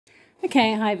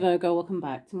Okay, hi Virgo, welcome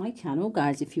back to my channel.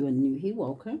 Guys, if you are new here,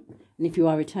 welcome. And if you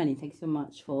are returning, thank you so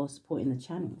much for supporting the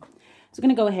channel. So I'm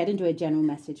going to go ahead and do a general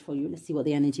message for you. Let's see what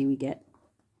the energy we get.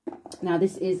 Now,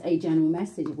 this is a general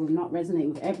message. It will not resonate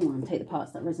with everyone. Take the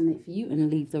parts that resonate for you and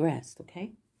leave the rest,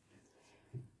 okay?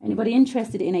 Anybody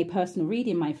interested in a personal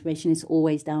reading, my information is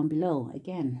always down below.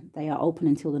 Again, they are open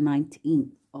until the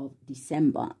 19th of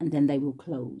December, and then they will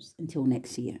close until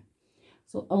next year.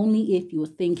 So only if you're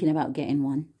thinking about getting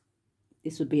one,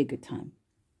 this would be a good time.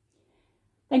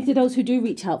 Thanks to those who do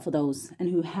reach out for those and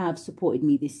who have supported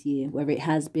me this year, whether it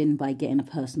has been by getting a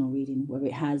personal reading, whether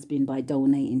it has been by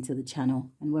donating to the channel,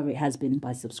 and whether it has been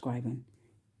by subscribing.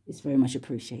 It's very much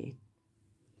appreciated.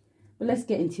 But let's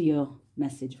get into your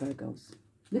message, Virgos.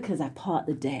 Look as I part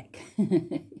the deck.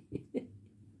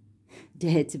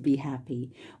 Dare to be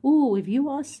happy. Oh, if you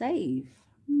are safe.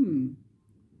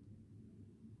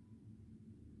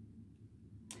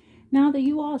 Now that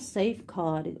you are safe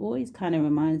card, it always kind of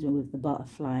reminds me with the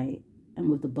butterfly and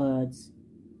with the birds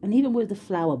and even with the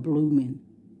flower blooming.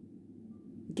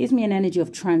 It gives me an energy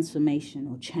of transformation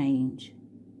or change.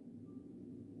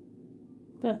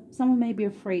 But someone may be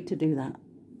afraid to do that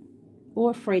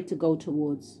or afraid to go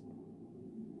towards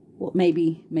what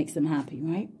maybe makes them happy,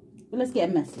 right? But let's get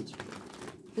a message.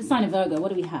 The sign of Virgo, what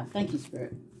do we have? Thank you,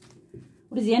 Spirit.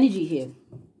 What is the energy here?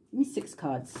 Give me 6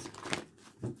 cards.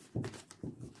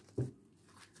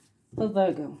 For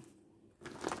Virgo.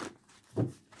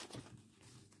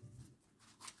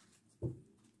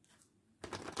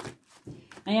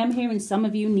 I am hearing some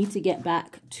of you need to get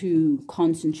back to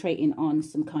concentrating on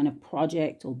some kind of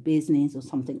project or business or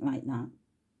something like that.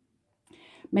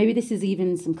 Maybe this is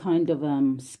even some kind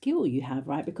of skill you have,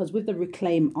 right? Because with the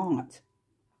reclaim art,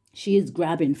 she is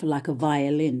grabbing for like a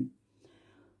violin.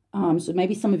 So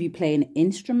maybe some of you play an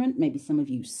instrument. Maybe some of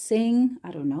you sing. I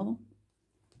don't know.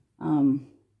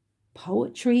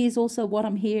 Poetry is also what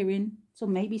I'm hearing. So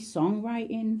maybe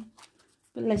songwriting.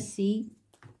 But let's see.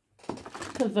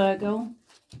 For Virgo.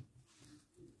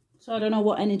 So I don't know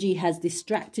what energy has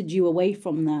distracted you away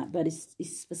from that. But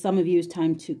it's for some of you, it's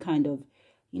time to kind of,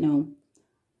 you know,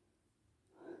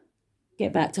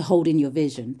 get back to holding your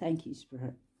vision. Thank you,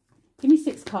 Spirit. Give me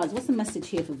 6 cards. What's the message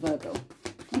here for Virgo?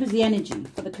 What is the energy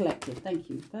for the collective? Thank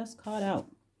you. First card out.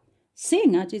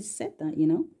 Sing. I just said that, you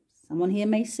know. Someone here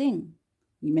may sing.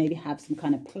 You maybe have some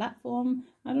kind of platform.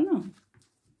 I don't know.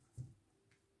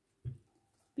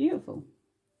 Beautiful.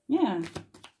 Yeah.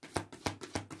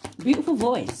 Beautiful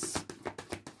voice.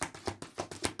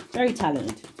 Very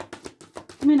talented.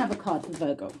 Give me another card for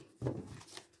Virgo.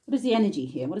 What is the energy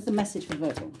here? What is the message for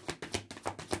Virgo?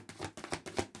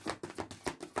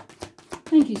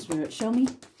 Thank you, Spirit. Show me.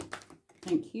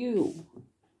 Thank you.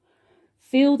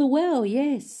 Feel the well.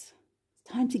 Yes.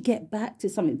 Time to get back to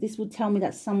something. This will tell me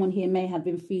that someone here may have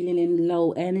been feeling in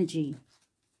low energy.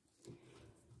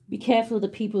 Be careful of the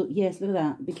people. Yes, look at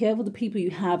that. Be careful of the people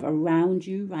you have around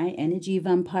you, right? Energy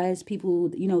vampires,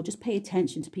 people, you know, just pay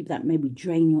attention to people that maybe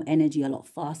drain your energy a lot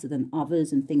faster than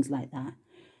others and things like that.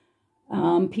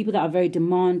 People that are very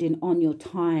demanding on your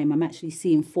time. I'm actually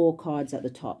seeing 4 cards at the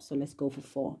top. So let's go for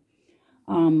 4.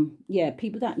 Yeah,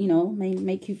 people that, you know, may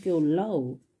make you feel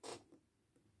low.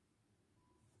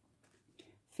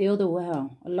 Feel the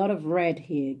well. A lot of red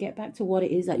here. Get back to what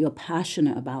it is that you're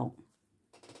passionate about.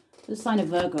 The sign of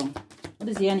Virgo. What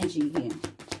is the energy here?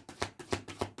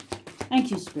 Thank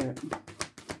you, Spirit.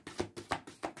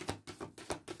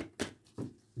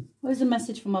 What is the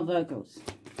message for my Virgos?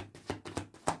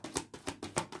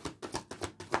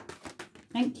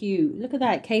 Thank you. Look at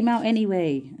that. It came out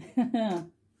anyway.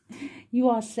 You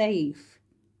are safe.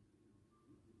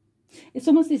 It's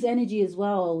almost this energy as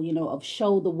well, you know, of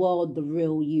show the world the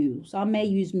real you. So I may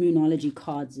use Moonology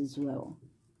cards as well.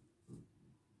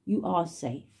 You are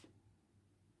safe.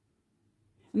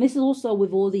 And this is also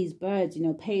with all these birds, you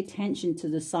know, pay attention to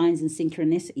the signs and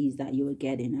synchronicities that you are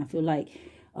getting. I feel like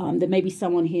there may be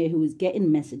someone here who is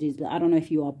getting messages, but I don't know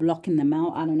if you are blocking them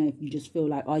out. I don't know if you just feel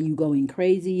like, are you going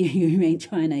crazy? You ain't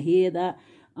trying to hear that.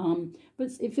 But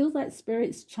it feels like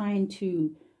Spirit's trying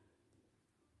to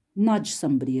nudge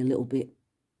somebody a little bit.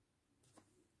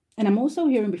 And I'm also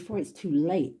hearing before it's too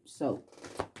late. So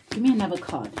give me another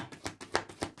card.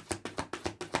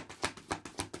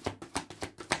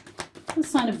 The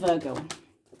sign of Virgo.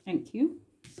 Thank you.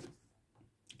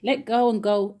 Let go and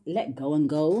go. Let go and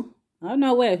go. I don't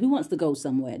know where. Who wants to go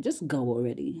somewhere? Just go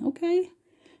already. Okay.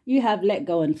 You have let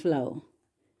go and flow.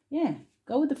 Yeah.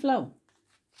 Go with the flow.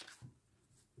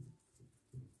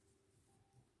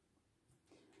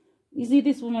 You see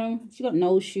this woman? She got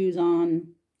no shoes on.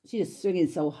 She's just swinging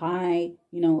so high.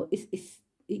 You know,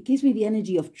 it gives me the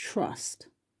energy of trust.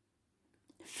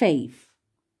 faith,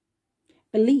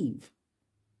 believe.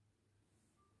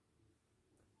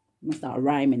 I'm going to start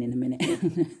rhyming in a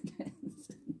minute.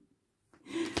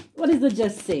 What is the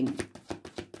just sing?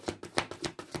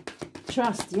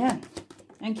 Trust, yeah.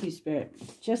 Thank you, Spirit.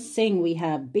 Just sing, we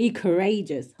have be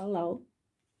courageous. Hello.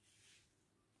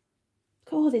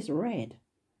 Look at all this red.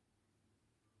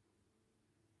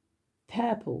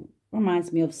 Purple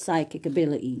reminds me of psychic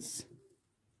abilities,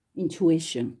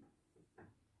 intuition.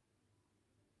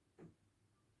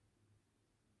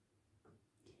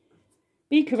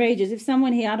 Be courageous. If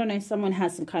someone here, I don't know, if someone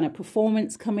has some kind of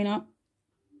performance coming up.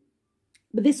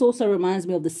 But this also reminds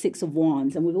me of the Six of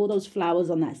Wands. And with all those flowers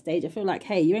on that stage, I feel like,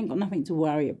 hey, you ain't got nothing to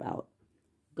worry about.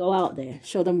 Go out there.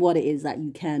 Show them what it is that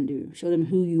you can do. Show them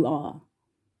who you are.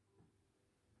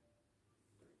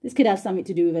 This could have something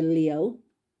to do with a Leo.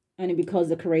 Only because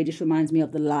the courageous reminds me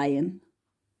of the lion.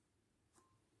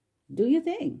 Do your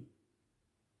thing.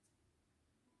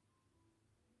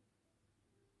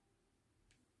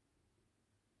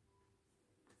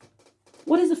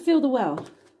 What is a feel the well?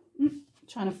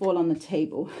 Trying to fall on the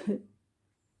table.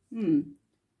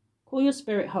 Call your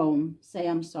spirit home. Say,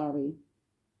 I'm sorry.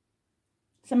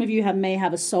 Some of you may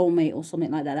have a soulmate or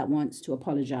something like that that wants to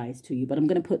apologize to you. But I'm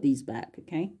going to put these back,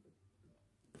 okay?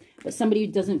 But somebody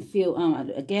who doesn't feel,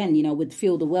 again, you know, with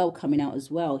feel the well coming out as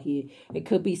well here. It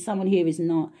could be someone here is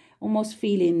not almost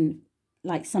feeling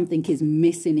like something is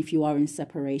missing if you are in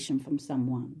separation from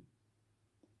someone.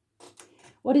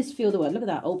 What is feel the well? Look at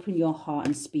that. Open your heart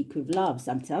and speak with love.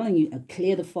 So I'm telling you,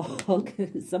 clear the fog.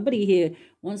 Somebody here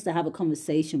wants to have a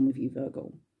conversation with you,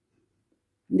 Virgo.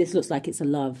 This looks like it's a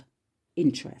love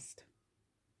interest.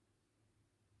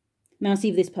 Now see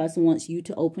if this person wants you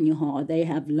to open your heart or they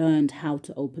have learned how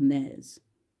to open theirs.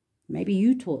 Maybe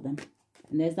you taught them.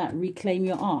 And there's that reclaim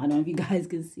your art. I don't know if you guys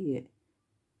can see it.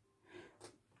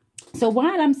 So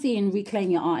while I'm seeing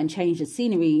reclaim your art and change the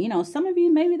scenery, you know, some of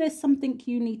you, maybe there's something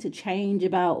you need to change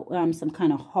about some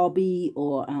kind of hobby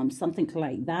or something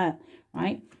like that,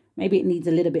 right? Maybe it needs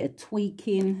a little bit of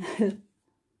tweaking.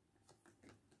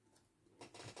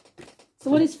 So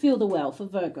what is feel the well for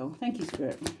Virgo? Thank you,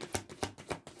 Spirit.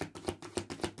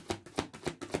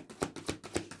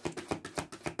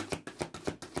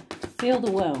 Feel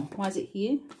the well. Why is it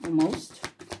here? Almost.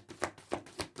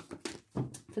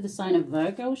 For the sign of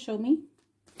Virgo, show me.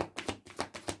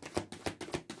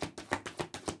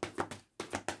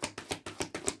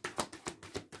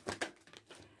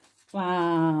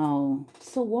 Wow.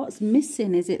 So what's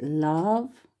missing? Is it love?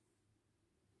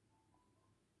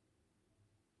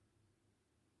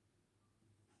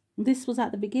 This was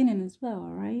at the beginning as well,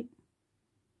 all right?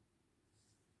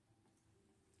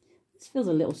 This feels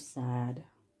a little sad.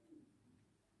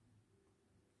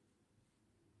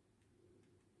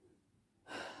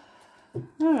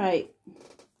 All right.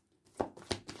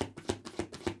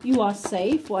 You are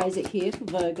safe. Why is it here for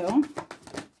Virgo?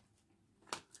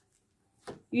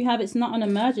 You have it's not an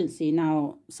emergency.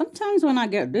 Now, sometimes when I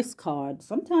get this card,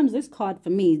 sometimes this card for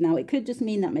me, now it could just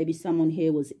mean that maybe someone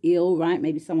here was ill, right?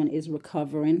 Maybe someone is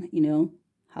recovering, you know,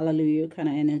 hallelujah kind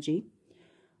of energy.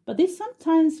 But this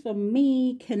sometimes for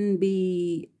me can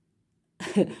be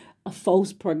a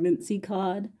false pregnancy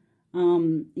card.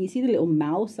 You see the little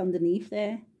mouse underneath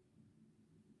there?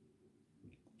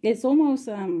 It's almost,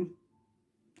 I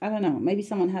don't know, maybe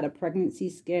someone had a pregnancy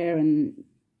scare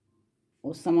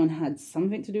or someone had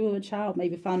something to do with a child,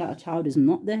 maybe found out a child is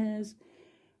not theirs.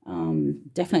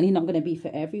 Definitely not going to be for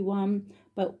everyone.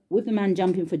 But with the man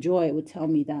jumping for joy, it would tell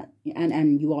me that,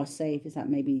 and you are safe, is that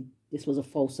maybe this was a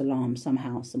false alarm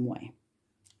somehow, some way.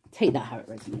 Take that how it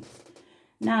resonates.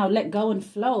 Now, let go and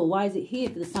flow. Why is it here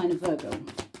for the sign of Virgo?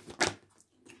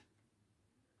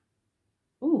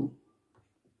 Ooh.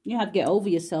 You have to get over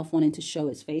yourself wanting to show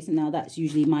its face. And now that's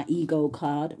usually my ego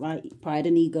card, right? Pride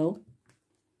and ego.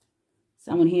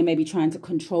 Someone here may be trying to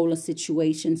control a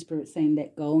situation. Spirit saying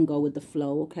let go and go with the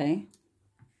flow, okay?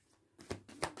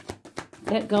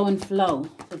 Let go and flow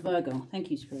for Virgo. Thank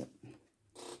you, Spirit.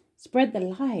 Spread the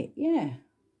light, yeah.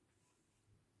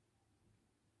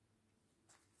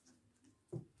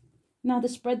 Now, the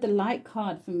spread the light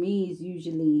card for me is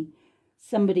usually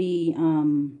somebody,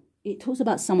 it talks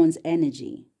about someone's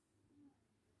energy.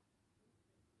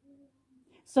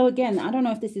 So again, I don't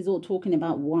know if this is all talking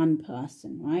about one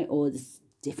person, right? Or there's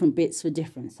different bits for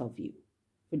difference of you,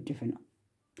 for different.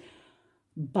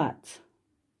 But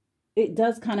it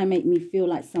does kind of make me feel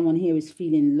like someone here is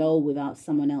feeling low without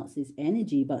someone else's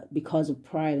energy. But because of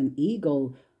pride and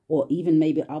ego, or even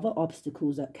maybe other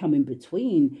obstacles that come in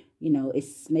between, you know,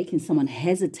 it's making someone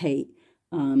hesitate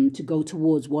to go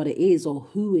towards what it is or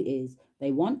who it is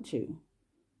they want to.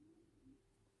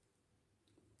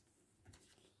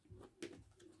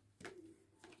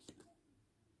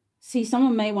 See,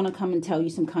 someone may want to come and tell you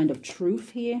some kind of truth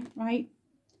here, right?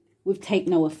 With take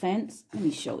no offense. Let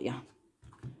me show you.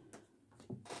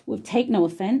 With take no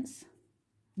offense.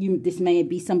 This may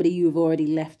be somebody you've already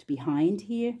left behind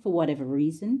here for whatever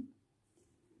reason.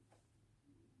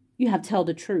 You have tell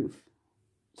the truth.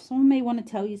 Someone may want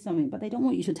to tell you something, but they don't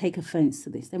want you to take offense to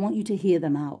this. They want you to hear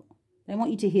them out. They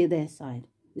want you to hear their side.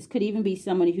 This could even be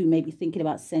somebody who may be thinking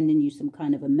about sending you some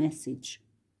kind of a message.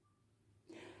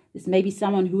 This may be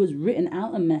someone who has written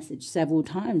out a message several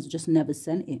times, just never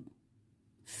sent it.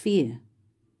 Fear.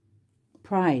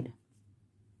 Pride.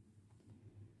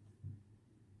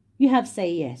 You have say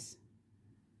yes.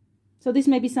 So this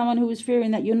may be someone who is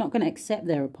fearing that you're not going to accept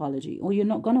their apology, or you're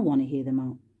not going to want to hear them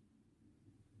out.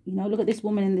 You know, look at this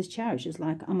woman in this chariot. She's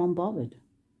like, I'm unbothered.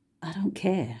 I don't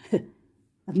care.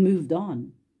 I've moved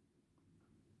on.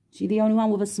 She's the only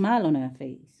one with a smile on her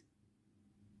face.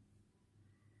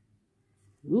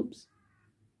 Oops.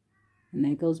 And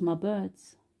there goes my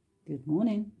birds. Good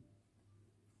morning.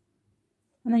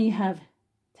 And then you have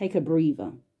take a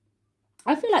breather.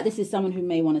 I feel like this is someone who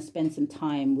may want to spend some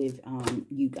time with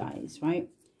you guys, right?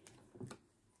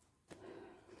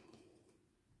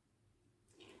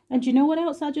 And you know what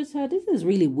else I just heard? This is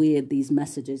really weird, these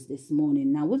messages this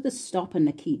morning. Now, with the stop and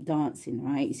the keep dancing,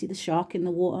 right? You see the shark in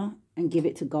the water and give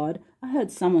it to God? I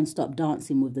heard someone stop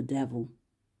dancing with the devil.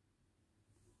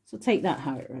 So take that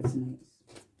how it resonates.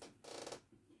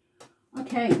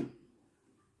 Okay.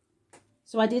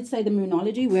 So I did say the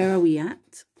Moonology. Where are we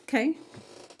at? Okay.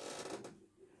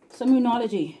 So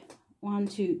Moonology. 1,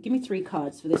 2. Give me 3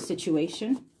 cards for this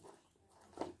situation.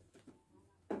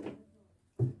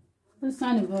 For the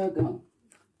sign of Virgo.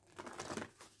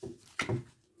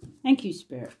 Thank you,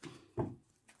 Spirit.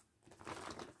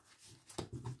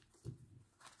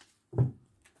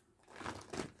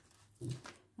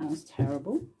 That was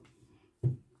terrible.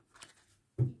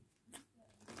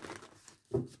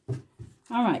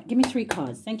 All right, give me 3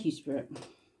 cards. Thank you, Spirit.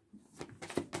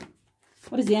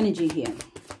 What is the energy here?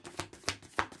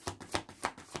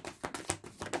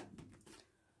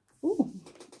 Ooh,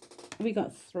 we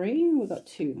got 3. We got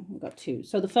 2. We got 2.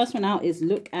 So the first one out is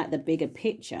look at the bigger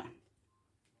picture.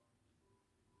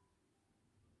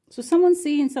 So someone's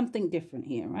seeing something different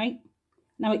here, right?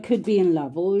 Now it could be in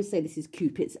love. I always say this is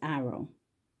Cupid's arrow.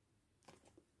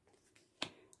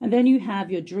 And then you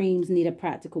have your dreams need a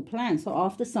practical plan. So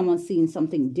after someone's seeing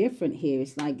something different here,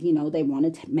 it's like, you know, they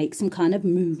want to make some kind of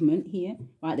movement here,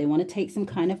 right? They want to take some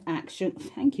kind of action.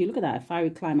 Thank you. Look at that. A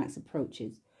fiery climax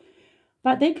approaches.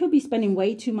 But they could be spending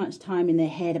way too much time in their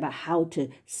head about how to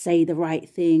say the right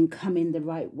thing, come in the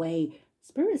right way.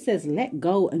 Spirit says, let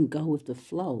go and go with the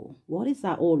flow. What is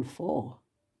that all for?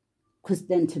 Because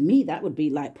then to me, that would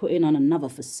be like putting on another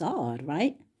facade,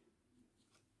 right?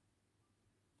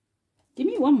 Give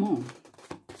me one more.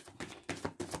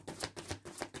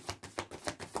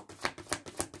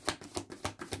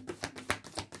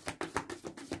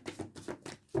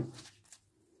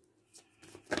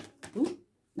 Ooh,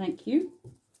 thank you.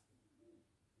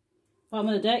 Bottom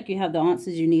of the deck, you have the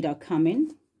answers you need are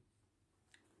coming.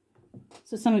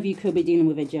 So some of you could be dealing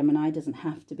with a Gemini. It doesn't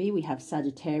have to be. We have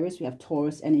Sagittarius. We have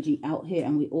Taurus energy out here.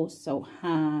 And we also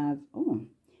have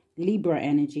Libra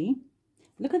energy.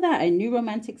 Look at that. A new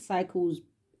romantic cycle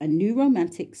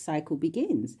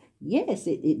begins. Yes,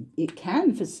 it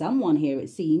can for someone here, it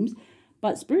seems.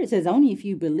 But Spirit says only if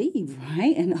you believe,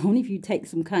 right? And only if you take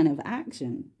some kind of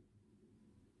action.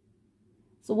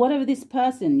 So whatever this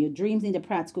person, your dreams need a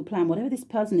practical plan, whatever this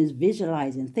person is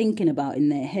visualizing, thinking about in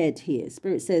their head here,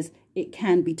 Spirit says it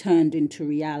can be turned into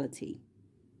reality.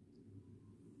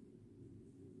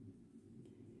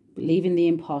 Believe in the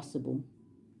impossible.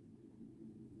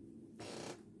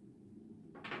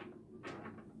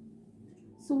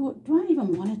 So what, do I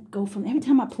even want to go from, every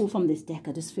time I pull from this deck,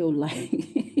 I just feel like,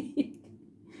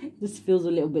 this feels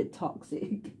a little bit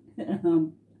toxic.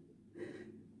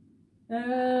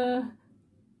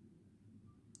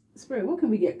 Spirit, what can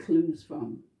we get clues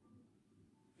from?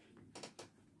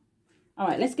 All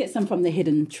right, let's get some from the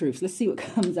hidden truths. Let's see what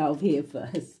comes out of here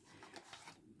first.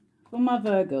 For my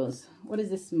Virgos, what is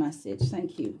this message?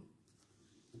 Thank you.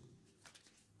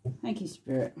 Thank you,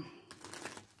 Spirit.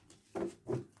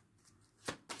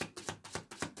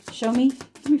 Show me.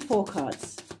 Give me 4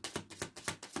 cards.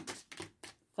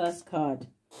 First card.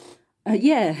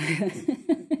 Yeah.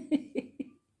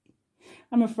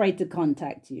 I'm afraid to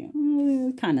contact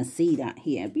you. Kind of see that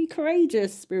here. Be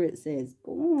courageous, Spirit says.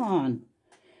 Go on.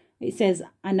 It says,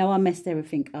 I know I messed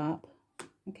everything up.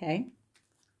 Okay.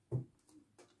 At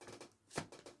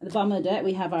the bottom of the deck,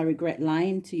 we have I regret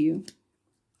lying to you.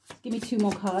 Give me 2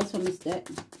 more cards from this deck.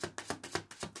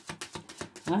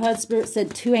 I heard Spirit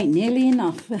said 2 ain't nearly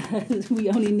enough. We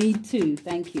only need 2.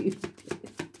 Thank you.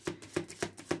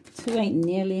 2 ain't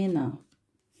nearly enough.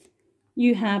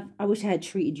 You have, I wish I had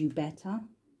treated you better.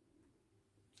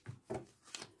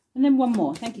 And then one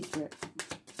more. Thank you, Spirit.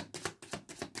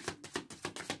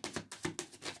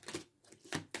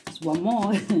 Just one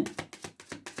more.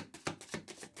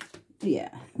 Yeah,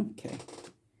 okay.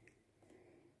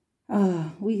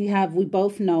 We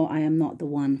both know I am not the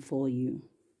one for you.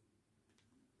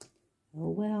 Oh,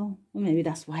 well, maybe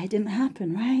that's why it didn't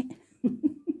happen, right?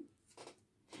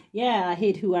 Yeah, I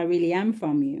hid who I really am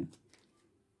from you.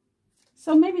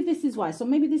 So maybe this is why. So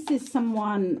maybe this is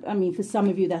someone, I mean, for some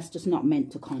of you, that's just not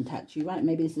meant to contact you, right?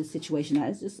 Maybe this is a situation that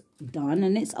is just done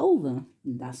and it's over.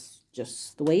 And that's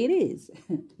just the way it is.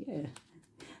 Yeah,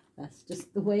 that's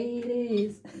just the way it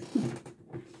is.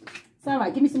 So, all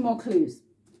right, give me some more clues.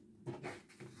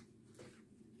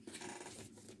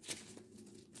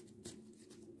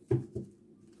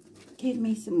 Give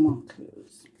me some more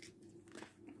clues.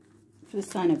 For the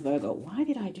sign of Virgo. Why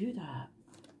did I do that?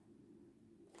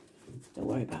 Don't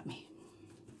worry about me.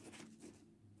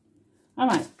 All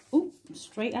right. Ooh,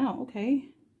 straight out. Okay.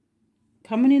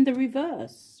 Coming in the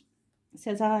reverse. It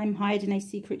says, I'm hiding a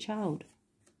secret child.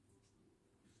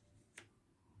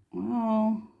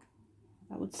 Well,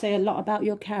 that would say a lot about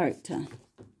your character,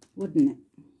 wouldn't it?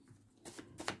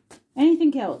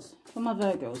 Anything else for my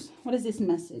Virgos? What is this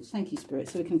message? Thank you, Spirit.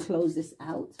 So we can close this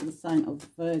out for the sign of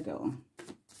Virgo.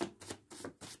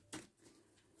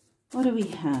 What do we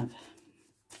have?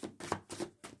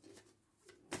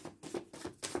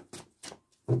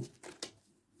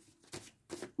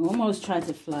 Almost tried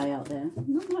to fly out there.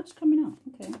 Not much coming up.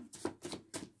 Okay.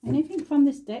 Anything from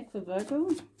this deck for Virgo?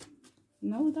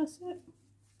 No, that's it.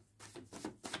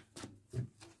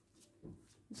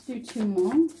 Let's do 2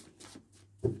 more.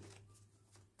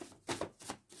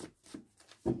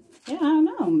 Yeah, I don't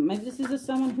know. Maybe this is just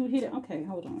someone who hid it. Okay,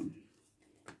 hold on.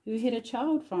 Who hid a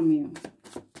child from you.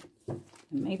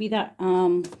 And maybe that,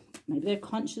 maybe their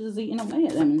conscience is eating away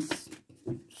at them.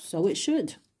 So it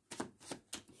should.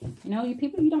 You know, you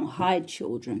people, you don't hide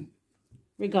children,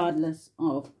 regardless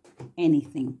of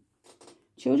anything.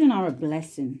 Children are a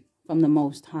blessing from the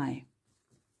Most High.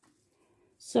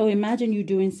 So imagine you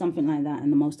doing something like that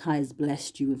and the Most High has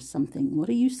blessed you with something. What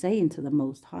are you saying to the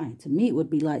Most High? To me, it would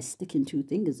be like sticking 2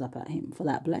 fingers up at him for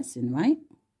that blessing, right?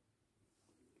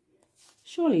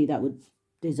 Surely that would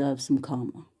deserve some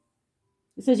karma.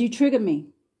 It says, you trigger me.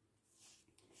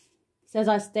 It says,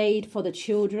 I stayed for the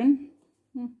children.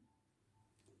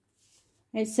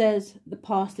 It says, the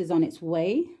past is on its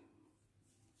way.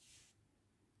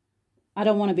 I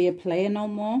don't want to be a player no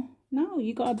more. No,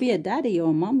 you got to be a daddy or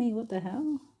a mommy. What the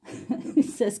hell? It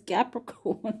says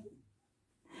Capricorn.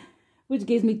 Which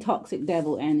gives me toxic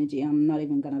devil energy. I'm not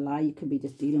even going to lie. You could be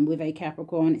just dealing with a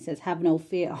Capricorn. It says, have no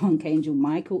fear. Archangel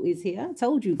Michael is here. I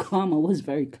told you karma was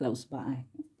very close by.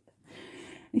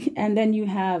 And then you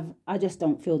have, I just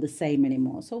don't feel the same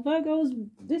anymore. So Virgos,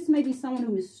 this may be someone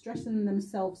who is stressing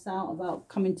themselves out about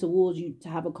coming towards you to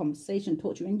have a conversation,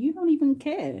 talk to you, and you don't even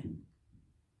care.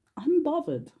 I'm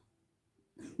bothered.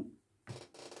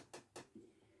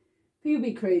 People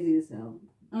be crazy as hell.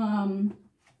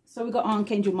 So we got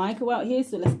Archangel Michael out here.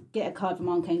 So let's get a card from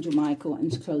Archangel Michael and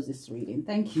just close this reading.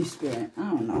 Thank you, Spirit.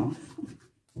 I don't know.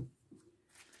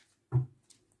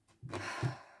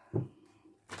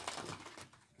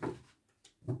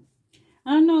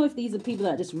 I don't know if these are people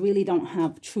that just really don't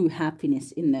have true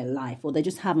happiness in their life, or they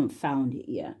just haven't found it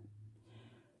yet.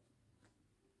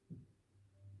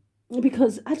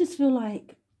 Because I just feel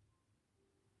like,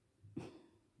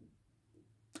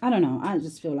 I don't know, I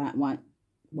just feel like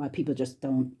why people just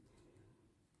don't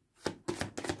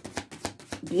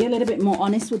be a little bit more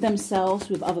honest with themselves,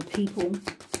 with other people.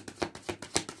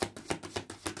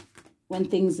 When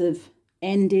things have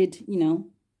ended, you know,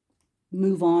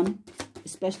 move on.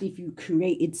 Especially if you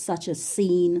created such a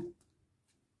scene.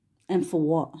 And for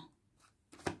what?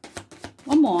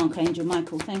 One more, Archangel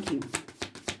Michael. Thank you.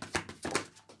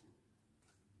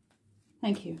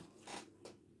 Thank you.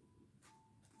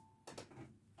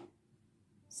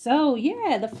 So,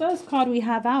 yeah, the first card we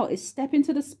have out is Step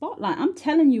into the Spotlight. I'm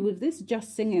telling you, with this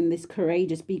just singing, this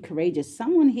courageous, be courageous,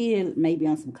 someone here may be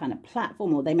on some kind of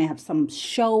platform, or they may have some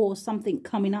show or something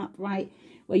coming up, right?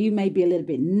 Where you may be a little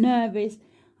bit nervous.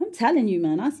 I'm telling you,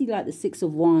 man, I see like the 6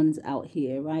 of Wands out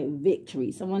here, right?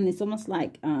 Victory. Someone, it's almost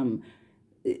like,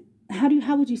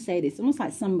 how would you say this? Almost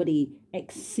like somebody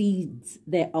exceeds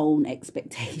their own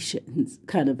expectations,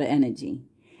 kind of an energy.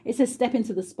 It says step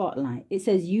into the spotlight. It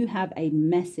says you have a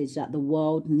message that the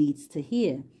world needs to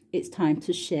hear. it's time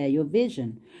to share your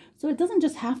vision. So it doesn't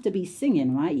just have to be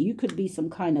singing, right? You could be some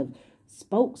kind of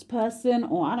spokesperson,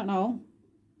 or I don't know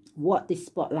what this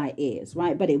spotlight is,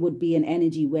 right? But it would be an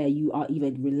energy where you are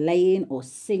either relaying or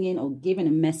singing or giving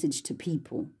a message to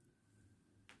people.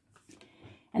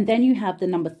 And then you have the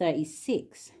number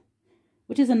 36,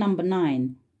 which is a number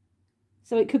 9.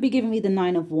 So it could be giving me the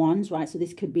 9 of Wands, right? So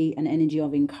this could be an energy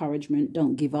of encouragement,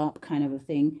 don't give up kind of a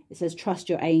thing. It says, trust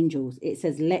your angels. It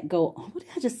says, let go. Oh, what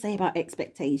did I just say about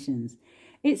expectations?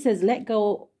 It says, let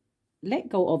go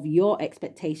of your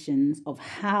expectations of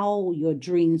how your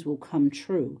dreams will come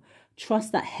true.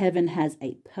 Trust that heaven has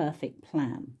a perfect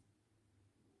plan.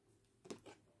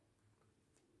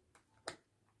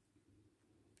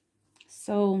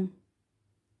 So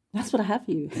that's what I have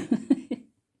for you.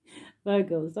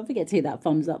 Virgos, don't forget to hit that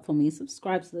thumbs up for me.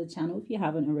 Subscribe to the channel if you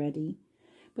haven't already.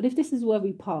 But if this is where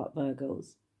we part,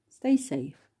 Virgos, stay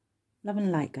safe. Love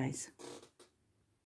and light, guys.